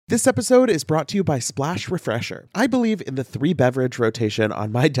This episode is brought to you by Splash Refresher. I believe in the 3-beverage rotation on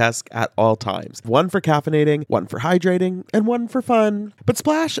my desk at all times. One for caffeinating, one for hydrating, and one for fun. But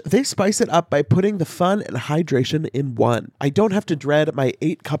Splash, they spice it up by putting the fun and hydration in one. I don't have to dread my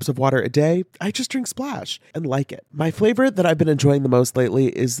 8 cups of water a day. I just drink Splash and like it. My flavor that I've been enjoying the most lately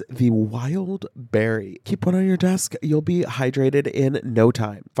is the Wild Berry. Keep one on your desk. You'll be hydrated in no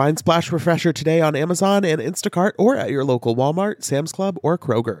time. Find Splash Refresher today on Amazon and Instacart or at your local Walmart, Sam's Club, or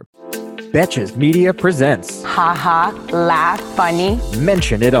Kroger. Betches Media presents Ha ha, laugh, funny.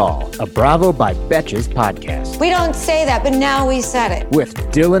 Mention It All, a Bravo by Betches podcast. We don't say that, but now we said it. With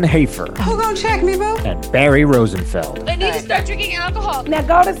Dylan Hafer. Who gonna check me, boo? And Barry Rosenfeld. I need to start drinking alcohol. Now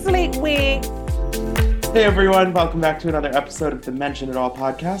go to sleep, wig. Hey everyone, welcome back to another episode of the Mention It All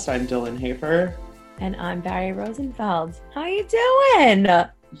podcast. I'm Dylan Hafer. And I'm Barry Rosenfeld. How you doing?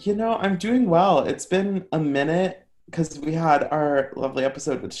 You know, I'm doing well. It's been a minute because we had our lovely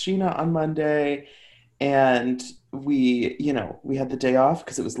episode with Sheena on Monday, and we had the day off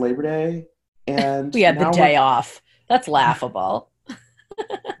because it was Labor Day. And we had the day off. That's laughable.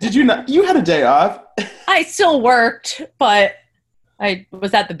 Did you not? You had a day off. I still worked, but I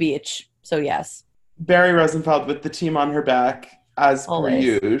was at the beach. So yes. Barry Rosenfeld with the team on her back, as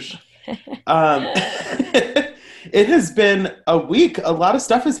Always. per usual. It has been a week. A lot of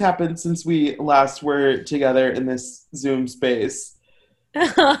stuff has happened since we last were together in this Zoom space.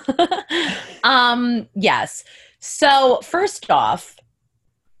 Yes. So first off,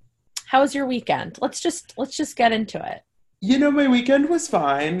 how was your weekend? Let's just get into it. You know, my weekend was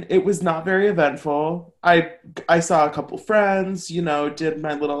fine. It was not very eventful. I saw a couple friends, did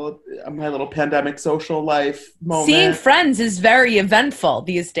my little pandemic social life moment. Seeing friends is very eventful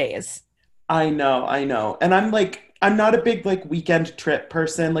these days. I know. And I'm not a big weekend trip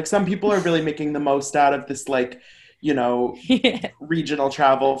person. Like, some people are really making the most out of this regional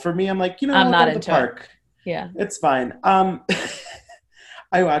travel. For me, I'm like, I'm I'll not go to the into park. Yeah. It's fine. I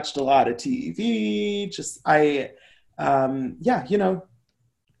watched a lot of TV. I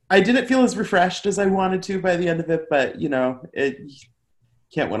didn't feel as refreshed as I wanted to by the end of it, but it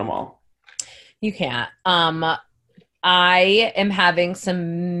can't win them all. You can't. I am having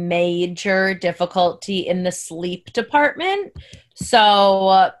some major difficulty in the sleep department.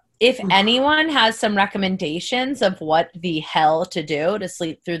 So if anyone has some recommendations of what the hell to do to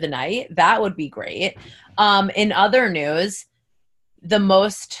sleep through the night, that would be great. In other news, the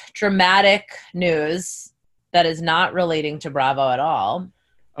most dramatic news that is not relating to Bravo at all.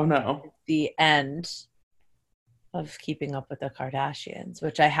 Oh no. The end of Keeping Up with the Kardashians,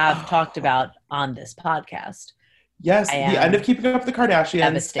 which I have talked about on this podcast. Yes, the end of Keeping Up with the Kardashians.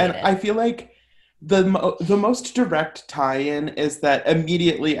 Devastated. And I feel like the most direct tie-in is that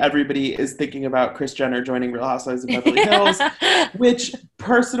immediately everybody is thinking about Kris Jenner joining Real Housewives of Beverly Hills, which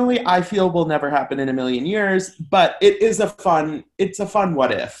personally I feel will never happen in a million years, but it's a fun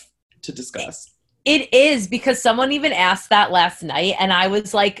what if to discuss. It is, because someone even asked that last night, and I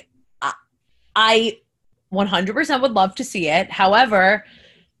was like, I 100% would love to see it. However,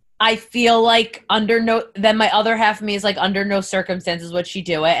 I feel like then my other half of me is like, under no circumstances would she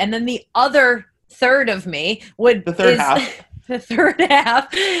do it. And then the other third of me the third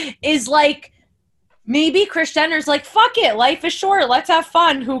half is like, maybe Kris Jenner's like, fuck it, life is short, let's have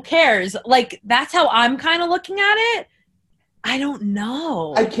fun, who cares? Like, that's how I'm kind of looking at it. I don't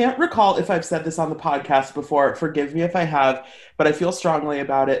know. I can't recall if I've said this on the podcast before. Forgive me if I have, but I feel strongly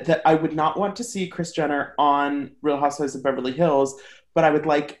about it that I would not want to see Kris Jenner on Real Housewives of Beverly Hills, but I would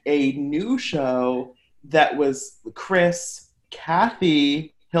like a new show that was Kris,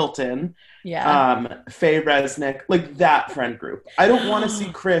 Kathy Hilton, Faye Resnick, like that friend group. I don't want to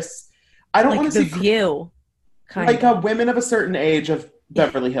see Kris. I don't want to see View, like a women of a certain age of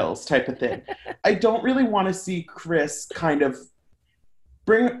Beverly Hills type of thing. I don't really want to see Kris kind of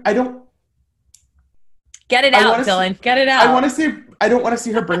get it out, Dylan. Get it out. I don't want to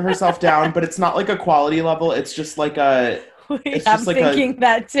see her bring herself down, but it's not like a quality level. It's just like a. I'm thinking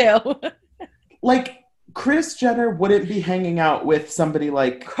that too. Like, Kris Jenner wouldn't be hanging out with somebody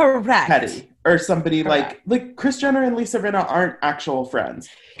like Correct. Petty or somebody like Kris Jenner and Lisa Rinna aren't actual friends.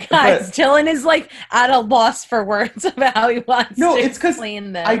 Guys, Dylan is like at a loss for words about how he wants to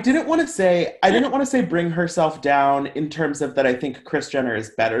explain this. I didn't want to say bring herself down in terms of that I think Kris Jenner is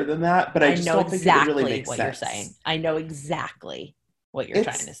better than that, but I just don't think it really makes sense. You're saying. I know exactly what you're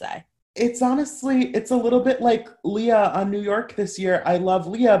trying to say. It's honestly, it's a little bit like Leah on New York this year. I love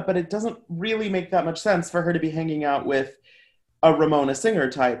Leah, but it doesn't really make that much sense for her to be hanging out with a Ramona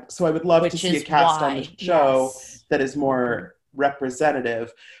Singer type. So I would love to see a cast on the show that is more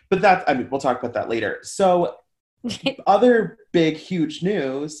representative. But we'll talk about that later. So other big, huge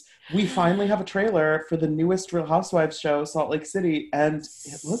news, we finally have a trailer for the newest Real Housewives show, Salt Lake City, and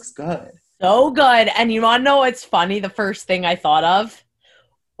it looks good. So good. And you want to know what's funny? The first thing I thought of,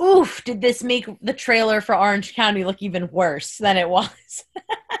 oof, did this make the trailer for Orange County look even worse than it was?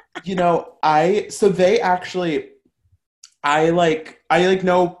 You know, I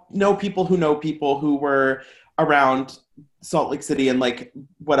know people who were around Salt Lake City and like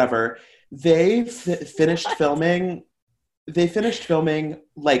whatever. They finished filming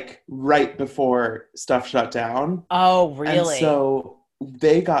like right before stuff shut down. Oh, really? And so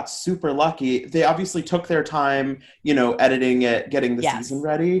they got super lucky. They obviously took their time, you know, editing it, getting the season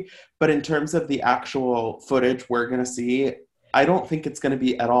ready. But in terms of the actual footage we're going to see, I don't think it's going to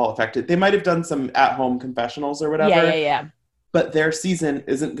be at all affected. They might have done some at-home confessionals or whatever. Yeah. But their season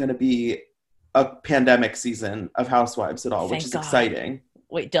isn't going to be a pandemic season of Housewives at all, which is exciting.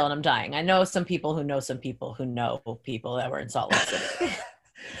 Wait, Dylan, I'm dying. I know some people who know some people who know people that were in Salt Lake City.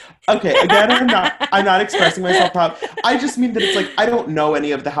 Okay, again, I'm not expressing myself properly. I just mean that it's like, I don't know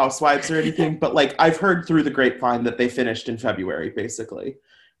any of the Housewives or anything, but like I've heard through the grapevine that they finished in February, basically.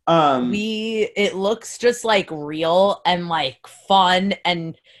 It looks just like real and like fun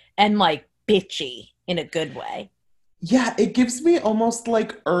and like bitchy in a good way. Yeah, it gives me almost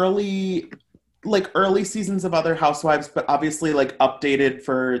like early seasons of other Housewives, but obviously like updated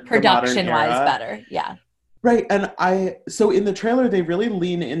for production the modern era. Wise better. Yeah. Right. And so in the trailer, they really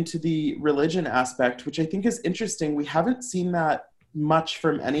lean into the religion aspect, which I think is interesting. We haven't seen that much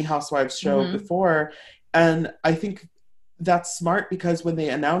from any Housewives show before. And I think that's smart because when they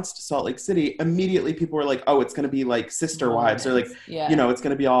announced Salt Lake City, immediately people were like, oh, it's going to be like sister wives or like, you know, it's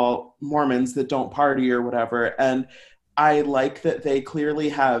going to be all Mormons that don't party or whatever. And I like that they clearly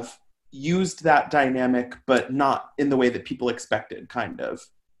have used that dynamic, but not in the way that people expected, kind of.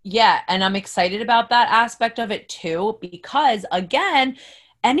 Yeah, and I'm excited about that aspect of it too, because again,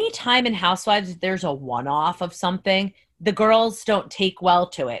 anytime in Housewives there's a one-off of something, the girls don't take well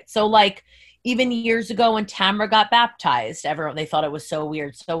to it. So like even years ago when Tamra got baptized, everyone, they thought it was so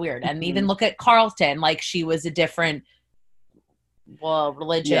weird. And even look at Carlton, like she was a different,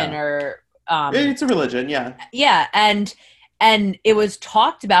 religion or... it's a religion, yeah. Yeah, and it was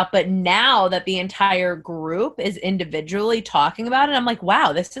talked about, but now that the entire group is individually talking about it, I'm like,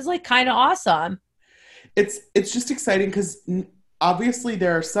 wow, this is like kind of awesome. It's just exciting because obviously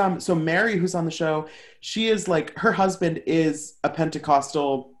there are some, so Mary, who's on the show, she is like, her husband is a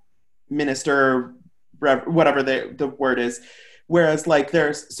Pentecostal minister, whatever the word is. Whereas like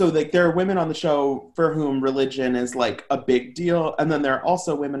there are women on the show for whom religion is like a big deal. And then there are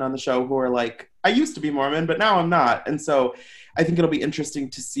also women on the show who are like, I used to be Mormon, but now I'm not. And so I think it'll be interesting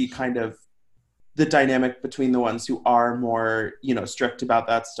to see kind of the dynamic between the ones who are more, you know, strict about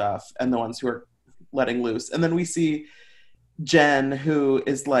that stuff and the ones who are letting loose. And then we see Jen, who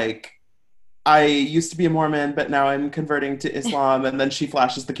is like, I used to be a Mormon, but now I'm converting to Islam. And then she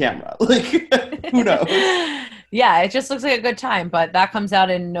flashes the camera. Like, who knows? Yeah, it just looks like a good time, but that comes out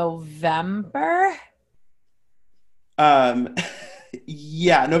in November.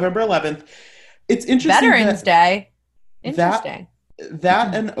 Yeah, November 11th. It's interesting. Veterans Day. Interesting.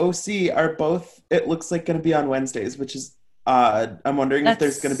 That and OC are both, it looks like, going to be on Wednesdays, which is odd. I'm wondering if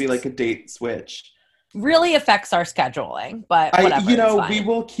there's going to be like a date switch. Really affects our scheduling, but whatever. We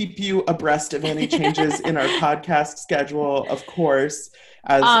will keep you abreast of any changes in our podcast schedule, of course,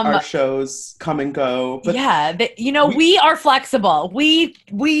 as our shows come and go. But yeah, we are flexible.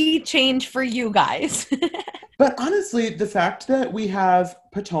 We change for you guys. But honestly, the fact that we have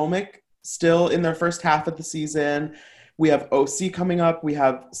Potomac still in their first half of the season, we have OC coming up, we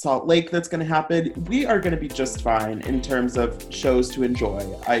have Salt Lake that's going to happen, we are going to be just fine in terms of shows to enjoy,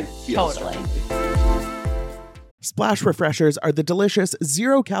 I feel strongly. Splash Refreshers are the delicious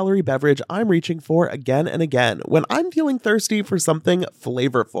zero-calorie beverage I'm reaching for again and again when I'm feeling thirsty for something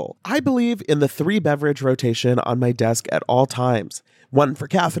flavorful. I believe in the 3-beverage rotation on my desk at all times. One for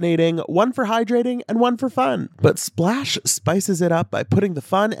caffeinating, one for hydrating, and one for fun. But Splash spices it up by putting the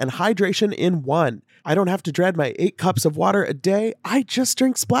fun and hydration in one. I don't have to dread my 8 cups of water a day. I just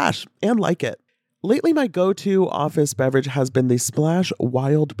drink Splash and like it. Lately, my go-to office beverage has been the Splash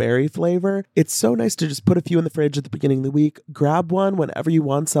Wild Berry flavor. It's so nice to just put a few in the fridge at the beginning of the week, grab one whenever you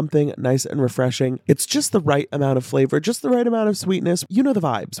want something nice and refreshing. It's just the right amount of flavor, just the right amount of sweetness. You know the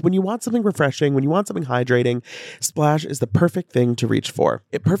vibes. When you want something refreshing, when you want something hydrating, Splash is the perfect thing to reach for.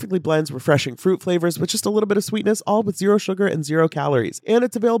 It perfectly blends refreshing fruit flavors with just a little bit of sweetness, all with 0 sugar and 0 calories. And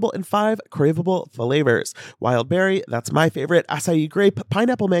it's available in 5 craveable flavors. Wild berry, that's my favorite, acai grape,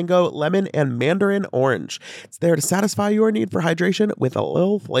 pineapple mango, lemon, and mandarin orange. It's there to satisfy your need for hydration with a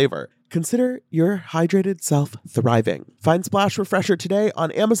little flavor. Consider your hydrated self thriving. Find Splash Refresher today on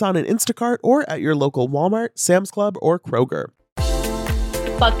Amazon and Instacart or at your local Walmart, Sam's Club, or Kroger.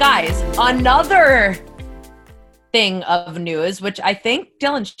 But guys, another thing of news, which I think,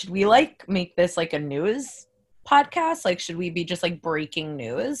 Dylan, should we make this a news podcast? Should we be just breaking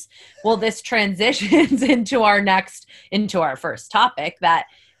news? Well, this transitions into our first topic, that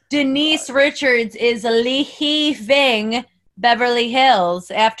Denise Richards is leaving Beverly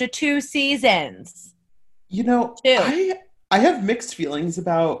Hills after 2 seasons. I have mixed feelings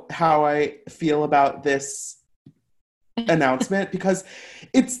about how I feel about this announcement, because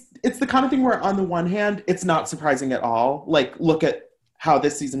it's the kind of thing where, on the one hand, it's not surprising at all. Look at how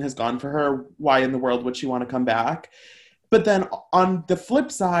this season has gone for her. Why in the world would she want to come back? But then on the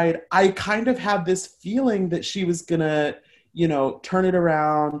flip side, I kind of have this feeling that she was gonna, turn it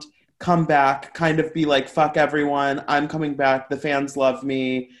around, come back, kind of be like, fuck everyone, I'm coming back, the fans love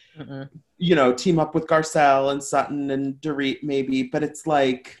me, team up with Garcelle and Sutton and Dorit maybe. But it's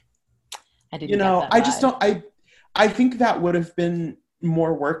I think that would have been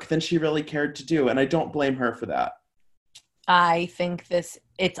more work than she really cared to do, and I don't blame her for that. I think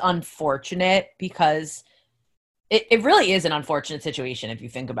it's unfortunate, because it really is an unfortunate situation if you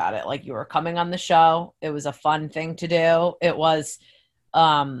think about it. You were coming on the show. It was a fun thing to do. It was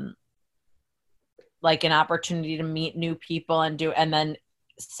an opportunity to meet new people and then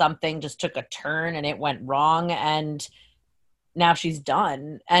something just took a turn and it went wrong, and now she's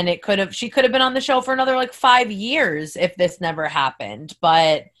done. And she could have been on the show for another 5 years if this never happened,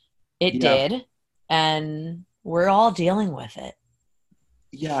 but it did. And we're all dealing with it.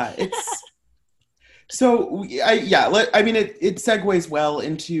 Yeah, it's so it segues well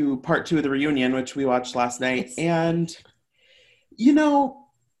into part 2 of the reunion, which we watched last night. And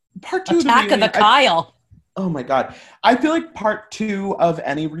part 2 Attack of the Kyle. Oh my God. I feel like part 2 of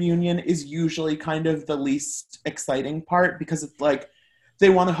any reunion is usually kind of the least exciting part, because it's they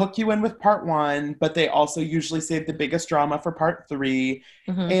want to hook you in with part 1, but they also usually save the biggest drama for part 3.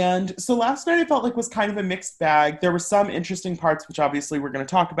 Mm-hmm. And so last night I felt was kind of a mixed bag. There were some interesting parts, which obviously we're going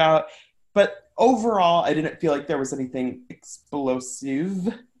to talk about, but overall I didn't feel like there was anything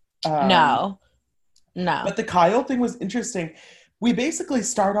explosive. No. But the Kyle thing was interesting. We basically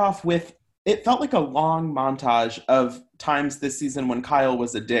start off with, it felt like a long montage of times this season when Kyle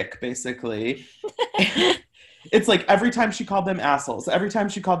was a dick, basically. It's every time she called them assholes, every time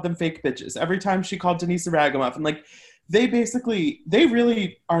she called them fake bitches, every time she called Denise a ragamuffin. They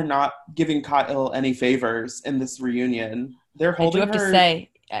really are not giving Kyle any favors in this reunion. They're holding her. I do have to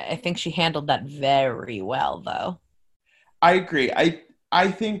say, I think she handled that very well, though. I agree. I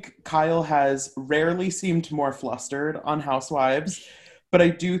think Kyle has rarely seemed more flustered on Housewives, but I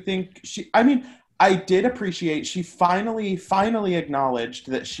do think I did appreciate she finally acknowledged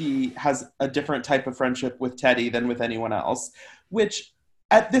that she has a different type of friendship with Teddy than with anyone else, which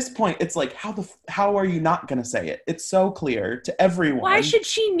at this point it's how are you not going to say it? It's so clear to everyone. Why should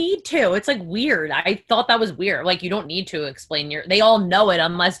she need to? It's weird. I thought that was weird. You don't need to explain they all know it,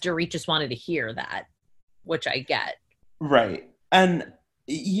 unless Dorit just wanted to hear that, which I get. Right. And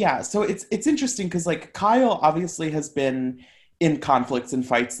yeah, so it's interesting because Kyle obviously has been in conflicts and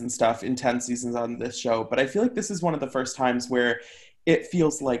fights and stuff in 10 seasons on this show, but I feel like this is one of the first times where it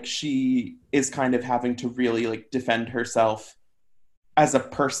feels like she is kind of having to really defend herself as a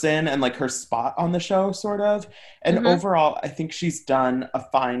person and her spot on the show, sort of. And overall, I think she's done a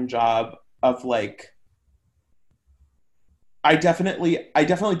fine job of I definitely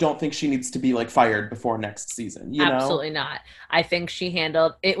don't think she needs to be fired before next season. Absolutely not. I think she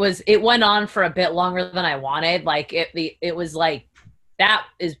handled it. It went on for a bit longer than I wanted. It was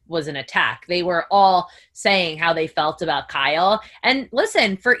was an attack. They were all saying how they felt about Kyle. And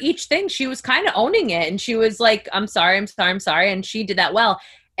listen, for each thing, she was kind of owning it. And she was I'm sorry. And she did that well.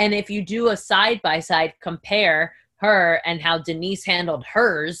 And if you do a side-by-side compare her and how Denise handled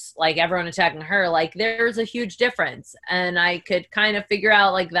hers, everyone attacking her, there's a huge difference. And I could kind of figure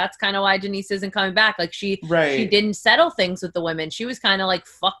out that's kind of why Denise isn't coming back. She didn't settle things with the women. She was kind of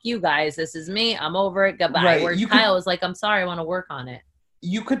fuck you guys, this is me, I'm over it, goodbye. Right. Whereas Kyle was I'm sorry, I want to work on it.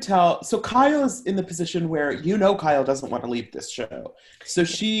 You could tell. So Kyle is in the position where Kyle doesn't want to leave this show, so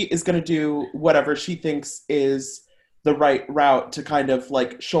she is going to do whatever she thinks is the right route to kind of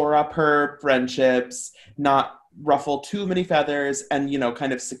shore up her friendships, not ruffle too many feathers, and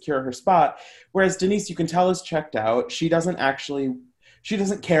kind of secure her spot. Whereas Denise, you can tell, is checked out. She doesn't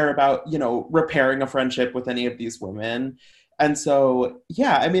care about repairing a friendship with any of these women. And so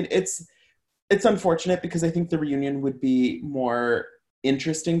it's unfortunate, because I think the reunion would be more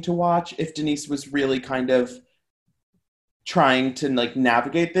interesting to watch if Denise was really kind of trying to like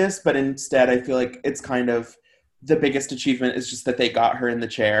navigate this, but instead I feel like it's kind of the biggest achievement is just that they got her in the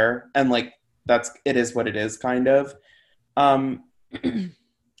chair, and like it is what it is, kind of. What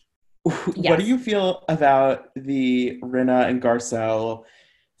do you feel about the Rinna and Garcelle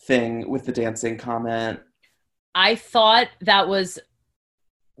thing with the dancing comment? I thought that was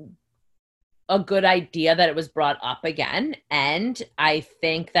a good idea that it was brought up again. And I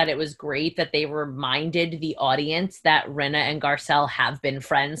think that it was great that they reminded the audience that Rinna and Garcelle have been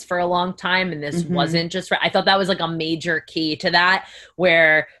friends for a long time. And this wasn't just, I thought that was like a major key to that,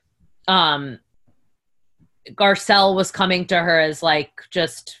 where Garcelle was coming to her as like,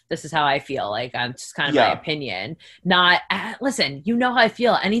 just, this is how I feel. Like, I'm just kind of my opinion. Not, listen, you know how I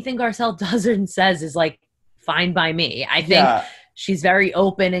feel. Anything Garcelle does and says is like, fine by me. I think she's very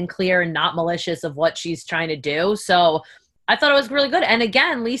open and clear and not malicious of what she's trying to do. So I thought it was really good. And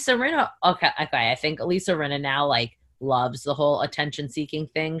again, Lisa Rinna, okay. I think Lisa Rinna now like loves the whole attention seeking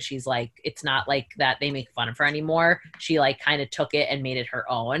thing. She's like, it's not like that they make fun of her anymore. She like kind of took it and made it her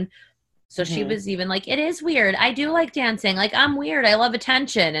own. So she was even like, it is weird. I do like dancing. Like, I'm weird. I love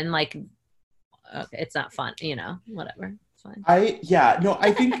attention. And like, okay, it's not fun, you know, whatever. It's fine.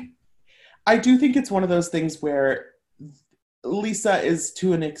 I do think it's one of those things where Lisa is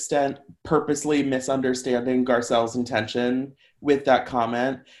to an extent purposely misunderstanding Garcelle's intention with that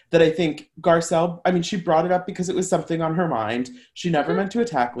comment. That I think Garcelle, I mean, she brought it up because it was something on her mind. She never meant to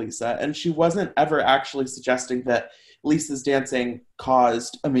attack Lisa, and she wasn't ever actually suggesting that Lisa's dancing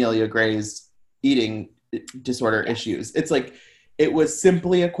caused Amelia Gray's eating disorder issues. It's like, it was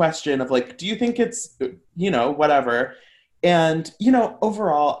simply a question of like, do you think it's, you know, whatever. And, you know,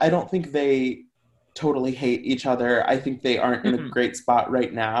 overall, I don't think they totally hate each other. I think they aren't in a great spot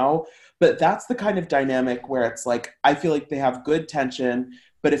right now. But that's the kind of dynamic where it's like, I feel like they have good tension.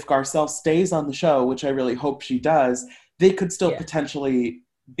 But if Garcelle stays on the show, which I really hope she does, they could still potentially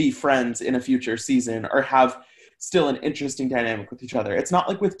be friends in a future season or have still an interesting dynamic with each other. It's not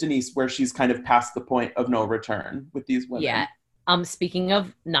like with Denise where she's kind of past the point of no return with these women. Yeah. Speaking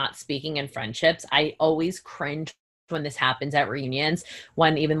of not speaking in friendships, I always cringe when this happens at reunions,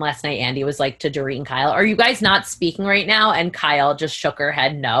 when even last night Andy was like to Dorit and Kyle, are you guys not speaking right now? And Kyle just shook her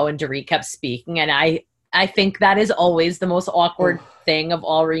head no, and Dorit kept speaking. And I think that is always the most awkward thing of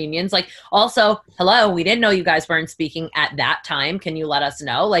all reunions. Like, also, hello, we didn't know you guys weren't speaking at that time. Can you let us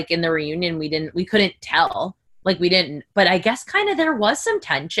know? Like, in the reunion, we couldn't tell. Like, we didn't, but I guess kind of there was some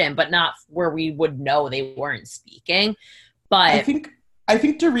tension, but not where we would know they weren't speaking. But I think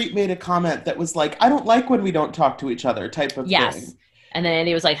Dorit made a comment that was like, I don't like when we don't talk to each other type of thing. And then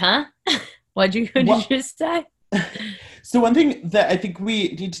Andy was like, huh? What did you say? So one thing that I think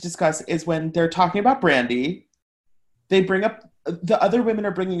we need to discuss is when they're talking about Brandi, they bring up, the other women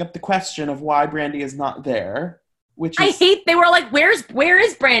are bringing up the question of why Brandi is not there, which is... they were like, where is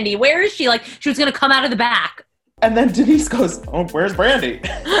Brandi? Where is she? Like, she was going to come out of the back. And then Denise goes, oh, where's Brandi?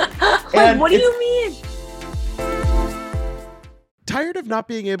 Like, what do you mean? Tired of not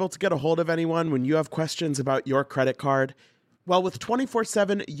being able to get a hold of anyone when you have questions about your credit card? Well, with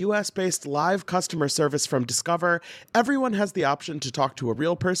 24/7 US-based live customer service from Discover, everyone has the option to talk to a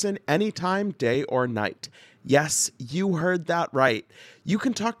real person anytime, day or night. Yes, you heard that right. You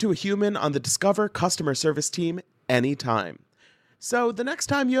can talk to a human on the Discover customer service team anytime. So the next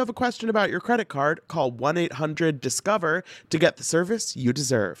time you have a question about your credit card, call 1-800-DISCOVER to get the service you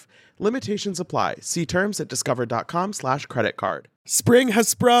deserve. Limitations apply. See terms at discover.com/creditcard. Spring has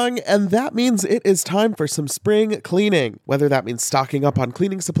sprung, and that means it is time for some spring cleaning. Whether that means stocking up on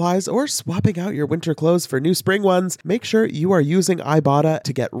cleaning supplies or swapping out your winter clothes for new spring ones, make sure you are using Ibotta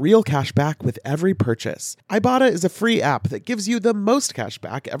to get real cash back with every purchase. Ibotta is a free app that gives you the most cash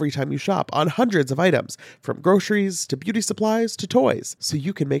back every time you shop on hundreds of items, from groceries to beauty supplies to toys, so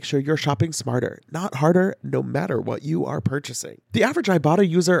you can make sure you're shopping smarter, not harder, no matter what you are purchasing. The average Ibotta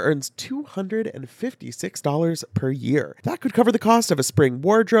user earns $256 per year. That could cover the cost of a spring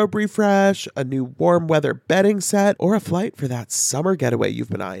wardrobe refresh, a new warm weather bedding set, or a flight for that summer getaway you've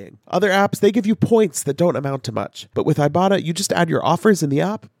been eyeing. Other apps, they give you points that don't amount to much. But with Ibotta, you just add your offers in the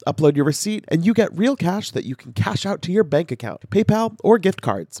app, upload your receipt, and you get real cash that you can cash out to your bank account, PayPal, or gift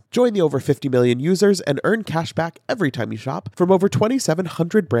cards. Join the over 50 million users and earn cash back every time you shop from over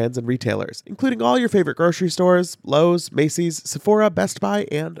 2,700 brands and retailers, including all your favorite grocery stores, Lowe's, Macy's, Sephora, Best Buy,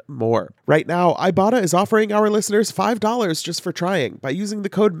 and more. Right now, Ibotta is offering our listeners $5 just for trying by using the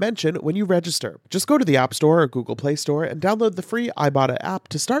code MENTION when you register. Just go to the App Store or Google Play Store and download the free Ibotta app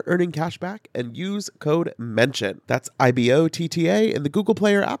to start earning cash back and use code MENTION. That's IBOTTA in the Google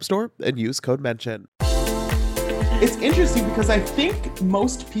Play or App Store and use code MENTION. It's interesting because I think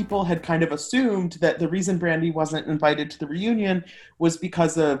most people had kind of assumed that the reason Brandi wasn't invited to the reunion was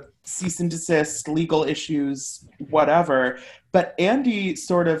because of cease and desist, legal issues, whatever. But Andy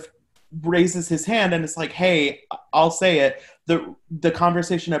sort of raises his hand and it's like, hey, I'll say it. The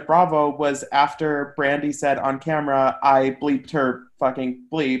conversation at Bravo was after Brandi said on camera, I bleeped her fucking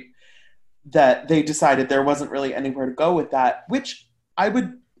bleep, that they decided there wasn't really anywhere to go with that, which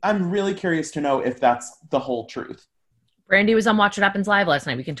I'm really curious to know if that's the whole truth. Brandi was on Watch What Happens Live last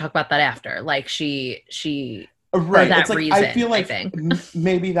night. We can talk about that after. Like she right. For that it's like, reason, I feel like I think.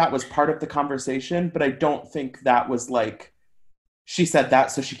 Maybe that was part of the conversation, but I don't think that was like, she said that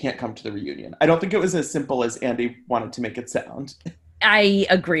so she can't come to the reunion. I don't think it was as simple as Andy wanted to make it sound. I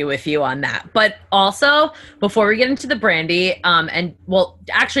agree with you on that. But also, before we get into the Brandi, and well,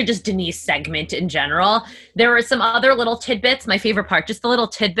 actually just Denise segment in general, there were some other little tidbits. My favorite part, just the little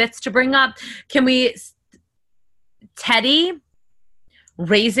tidbits to bring up. Teddy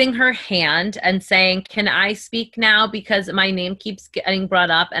raising her hand and saying, can I speak now? Because my name keeps getting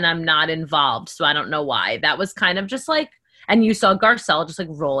brought up and I'm not involved. So I don't know why. That was kind of just like, and you saw Garcelle just like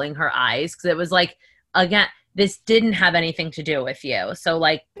rolling her eyes because it was like, again, this didn't have anything to do with you. So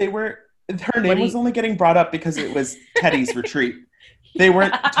like her name was only getting brought up because it was Teddy's retreat. They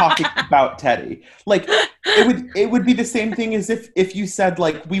weren't talking about Teddy. Like it would be the same thing as if you said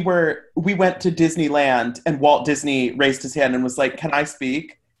like we went to Disneyland and Walt Disney raised his hand and was like, can I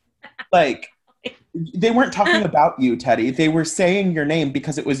speak? Like they weren't talking about you, Teddy. They were saying your name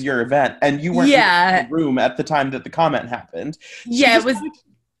because it was your event and you weren't in the room at the time that the comment happened.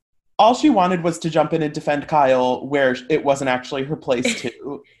 All she wanted was to jump in and defend Kyle where it wasn't actually her place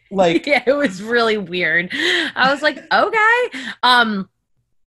to. Like, yeah, it was really weird. I was like, okay. And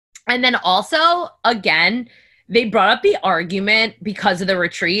then also, again, they brought up the argument because of the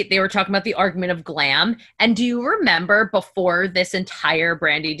retreat. They were talking about the argument of glam. And do you remember before this entire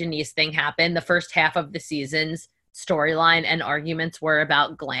Brandi Denise thing happened, the first half of the season's storyline and arguments were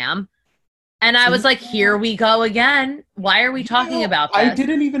about glam? And I was like, here we go again. Why are we talking about this? I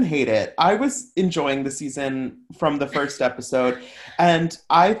didn't even hate it. I was enjoying the season from the first episode. And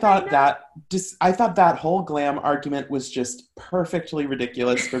I thought that whole glam argument was just perfectly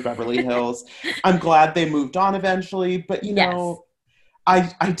ridiculous for Beverly Hills. I'm glad they moved on eventually. But, you know,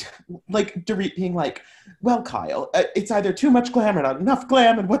 I like Dorit being like, well, Kyle, it's either too much glam or not enough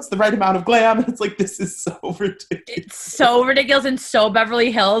glam, and what's the right amount of glam? And it's like, this is so ridiculous. It's so ridiculous and so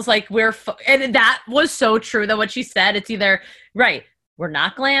Beverly Hills. Like and that was so true that what she said, it's either, right, we're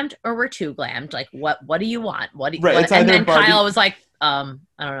not glammed or we're too glammed. Like, what do you want? And then Kyle was like, I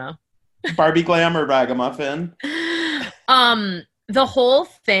don't know. Barbie glam or ragamuffin? The whole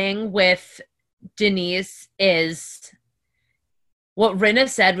thing with Denise is... What Rinna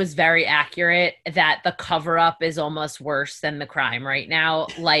said was very accurate, that the cover-up is almost worse than the crime right now.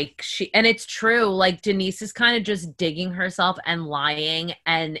 Like and it's true, like Denise is kind of just digging herself and lying.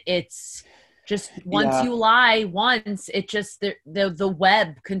 And it's just, once you lie once, it just, the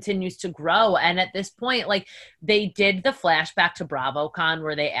web continues to grow. And at this point, like they did the flashback to BravoCon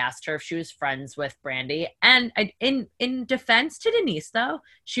where they asked her if she was friends with Brandi. And in defense to Denise though,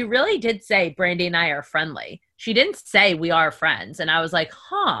 she really did say Brandi and I are friendly. She didn't say we are friends. And I was like,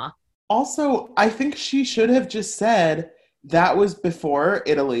 huh. Also, I think she should have just said that was before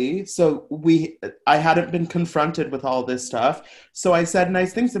Italy. So I hadn't been confronted with all this stuff. So I said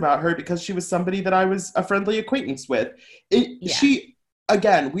nice things about her because she was somebody that I was a friendly acquaintance with.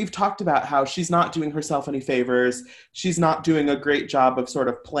 Again, we've talked about how she's not doing herself any favors. She's not doing a great job of sort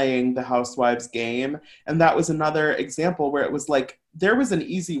of playing the housewives game. And that was another example where it was like, there was an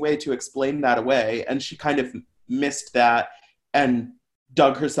easy way to explain that away. And she kind of missed that and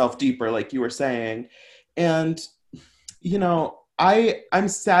dug herself deeper, like you were saying. And, you know, I'm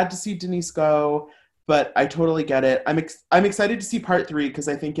sad to see Denise go, but I totally get it. I'm excited to see part 3 because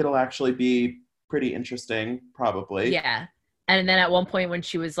I think it'll actually be pretty interesting, probably. Yeah. And then at one point when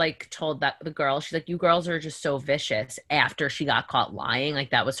she was like told that the girl, she's like, you girls are just so vicious, after she got caught lying.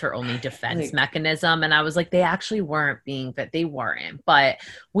 Like that was her only defense mechanism. And I was like, they actually weren't being, that they weren't. But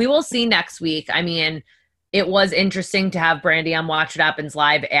we will see next week. I mean, it was interesting to have Brandi on Watch What Happens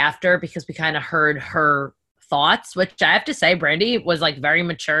Live after, because we kind of heard her thoughts, which I have to say, Brandi was like very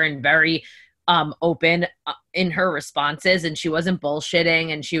mature and very open in her responses. And she wasn't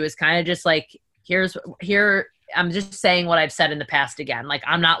bullshitting. And she was kind of just like, here, I'm just saying what I've said in the past again. Like,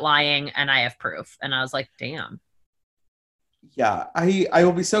 I'm not lying and I have proof. And I was like, damn. Yeah, I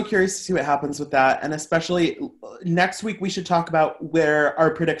will be so curious to see what happens with that. And especially next week, we should talk about where our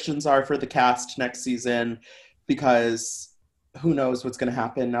predictions are for the cast next season, because who knows what's going to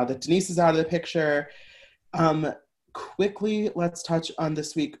happen now that Denise is out of the picture. quickly, let's touch on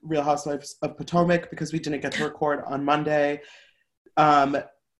this week Real Housewives of Potomac, because we didn't get to record on Monday.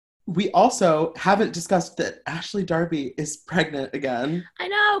 We also haven't discussed that Ashley Darby is pregnant again. I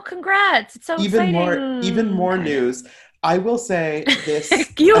know. Congrats. It's so even exciting. Even more news. I will say this.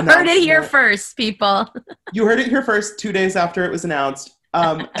 You heard it here first, people. You heard it here first 2 days after it was announced.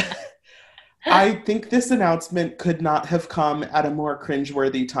 I think this announcement could not have come at a more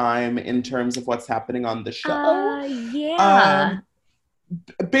cringeworthy time in terms of what's happening on the show. Yeah.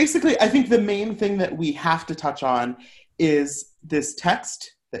 Basically, I think the main thing that we have to touch on is this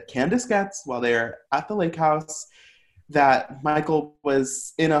text that Candace gets while they're at the lake house, that Michael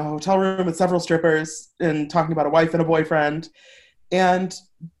was in a hotel room with several strippers and talking about a wife and a boyfriend. And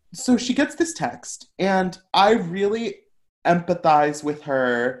so she gets this text, and I really empathize with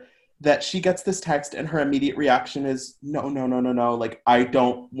her that she gets this text and her immediate reaction is, no. Like, I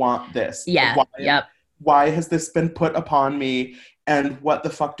don't want this. Yeah. Why has this been put upon me? And what the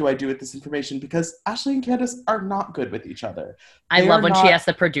fuck do I do with this information? Because Ashley and Candace are not good with each other. I love when she asked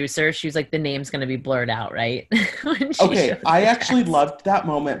the producer, she was like, the name's going to be blurred out, right? Okay, I actually loved that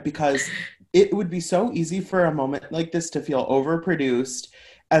moment, because it would be so easy for a moment like this to feel overproduced,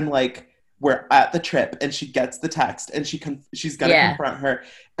 and like we're at the trip and she gets the text and she's going to confront her.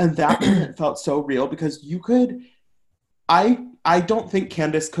 And that moment felt so real, because you could... I don't think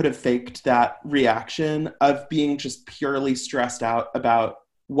Candace could have faked that reaction of being just purely stressed out about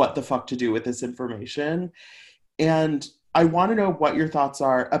what the fuck to do with this information. And I want to know what your thoughts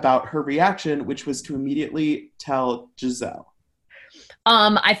are about her reaction, which was to immediately tell Gizelle.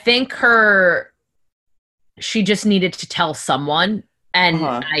 I think she just needed to tell someone, and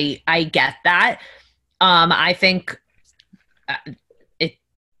I get that. I think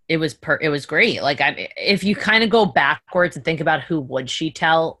it was great. Like, if you kind of go backwards and think about who would she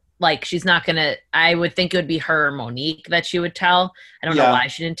tell, like, she's not gonna. I would think it would be her or Monique that she would tell. I don't know why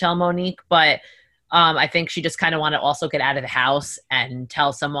she didn't tell Monique, but I think she just kind of wanted to also get out of the house and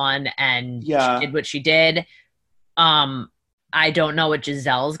tell someone, and she did what she did. I don't know what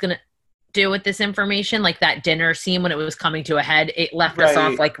Gizelle's gonna do with this information. Like, that dinner scene when it was coming to a head, it left us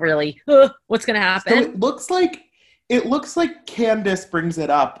off like, really, what's gonna happen? So it looks like Candace brings it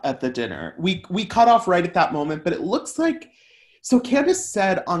up at the dinner. We cut off right at that moment, but it looks like, so Candace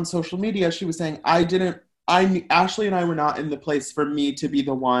said on social media, she was saying, Ashley and I were not in the place for me to be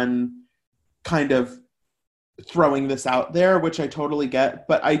the one kind of throwing this out there, which I totally get.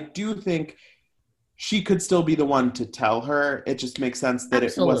 But I do think she could still be the one to tell her. It just makes sense that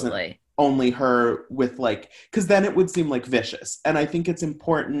it wasn't only her with, like, because then it would seem like vicious. And I think it's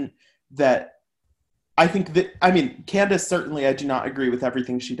important that, Candace, certainly I do not agree with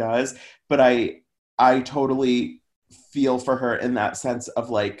everything she does, but I totally feel for her in that sense of,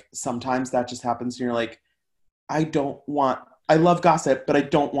 like, sometimes that just happens and you're like, I love gossip, but I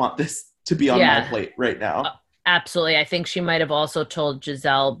don't want this to be on my plate right now. Absolutely. I think she might have also told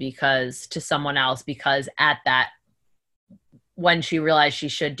Gizelle to someone else, because at that, when she realized she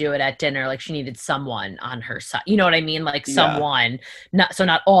should do it at dinner, like, she needed someone on her side. You know what I mean? Like, someone,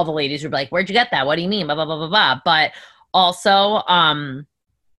 not all the ladies would be like, where'd you get that? What do you mean? Blah, blah, blah, blah, blah. But also, I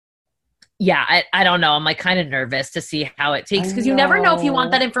don't know. I'm, like, kind of nervous to see how it takes, because you never know if you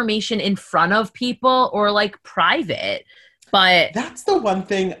want that information in front of people or, like, private. But that's the one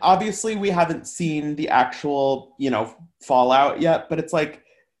thing. Obviously, we haven't seen the actual, fallout yet, but it's like,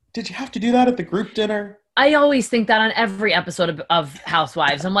 did you have to do that at the group dinner? I always think that on every episode of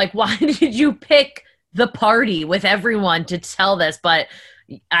Housewives. I'm like, why did you pick the party with everyone to tell this? But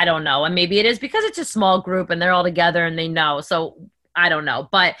I don't know. And maybe it is because it's a small group and they're all together and they know. So I don't know.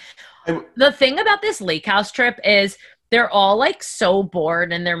 But the thing about this lake house trip is they're all, like, so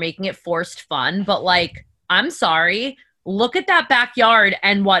bored and they're making it forced fun. But, like, I'm sorry. Look at that backyard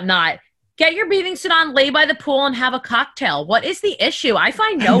and whatnot. Get your bathing suit on, lay by the pool, and have a cocktail. What is the issue? I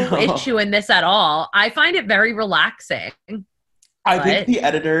find no issue in this at all. I find it very relaxing. I think the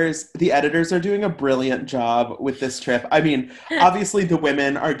editors are doing a brilliant job with this trip. I mean, obviously the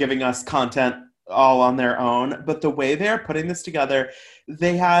women are giving us content all on their own, but the way they're putting this together,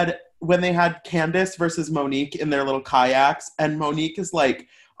 when they had Candace versus Monique in their little kayaks, and Monique is, like,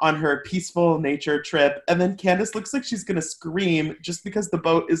 on her peaceful nature trip, and then Candace looks like she's gonna scream just because the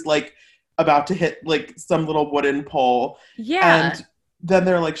boat is, like, about to hit, like, some little wooden pole. Yeah. And then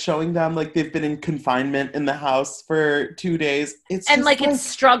they're, like, showing them, like, they've been in confinement in the house for 2 days. It's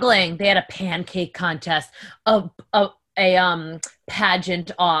struggling. They had a pancake contest, a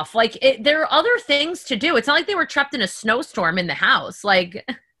pageant off. Like, there are other things to do. It's not like they were trapped in a snowstorm in the house. Like,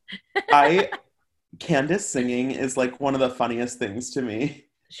 Candace singing is, like, one of the funniest things to me.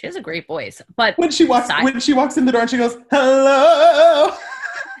 She has a great voice. But when she walks in the door and she goes, hello.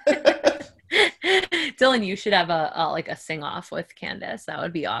 Dylan, you should have a sing off with Candace. That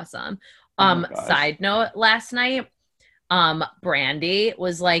would be awesome. Side note, last night, Brandy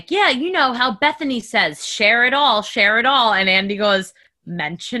was like, yeah, you know how Bethany says, share it all. And Andy goes,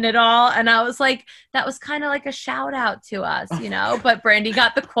 mention it all. And I was like, that was kind of like a shout out to us, you know, but Brandy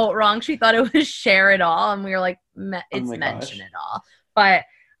got the quote wrong. She thought it was share it all. And we were like, it's mention it all. But,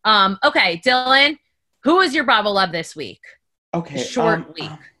 okay, Dylan, who was your Bravo Love this week? Okay. Short week.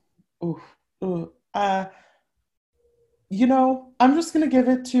 You know, I'm just going to give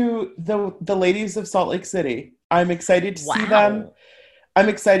it to the ladies of Salt Lake City. I'm excited to see them. I'm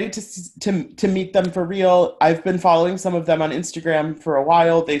excited to meet them for real. I've been following some of them on Instagram for a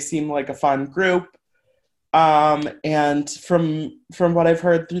while. They seem like a fun group. And from what I've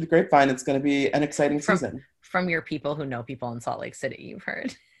heard through the grapevine, it's going to be an exciting season. From your people who know people in Salt Lake City, you've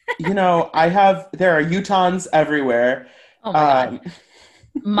heard. You know, there are Utahns everywhere. Oh my God.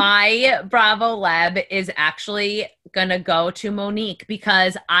 My Bravo Lab is actually going to go to Monique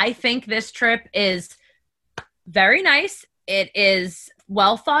because I think this trip is very nice. It is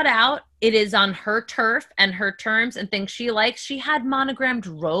well thought out. It is on her turf and her terms and things she likes. She had monogrammed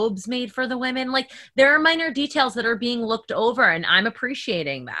robes made for the women. Like, there are minor details that are being looked over, and I'm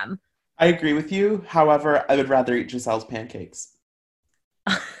appreciating them. I agree with you. However, I would rather eat Giselle's pancakes.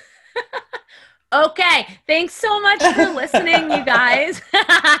 Okay, thanks so much for listening, you guys.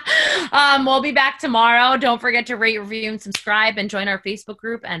 We'll be back tomorrow. Don't forget to rate, review, and subscribe, and join our Facebook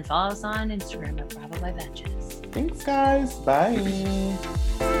group, and follow us on Instagram at Bravo by Betches. Thanks, guys. Bye.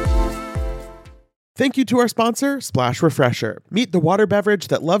 Thank you to our sponsor, Splash Refresher. Meet the water beverage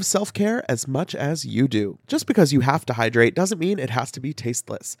that loves self-care as much as you do. Just because you have to hydrate doesn't mean it has to be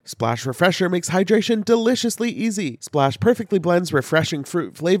tasteless. Splash Refresher makes hydration deliciously easy. Splash perfectly blends refreshing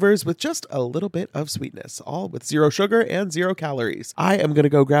fruit flavors with just a little bit of sweetness, all with 0 sugar and 0 calories. I am going to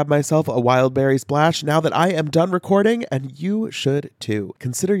go grab myself a wild berry splash now that I am done recording, and you should too.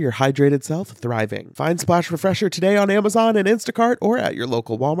 Consider your hydrated self thriving. Find Splash Refresher today on Amazon and Instacart or at your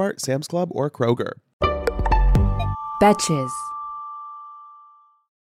local Walmart, Sam's Club, or Kroger. Betches.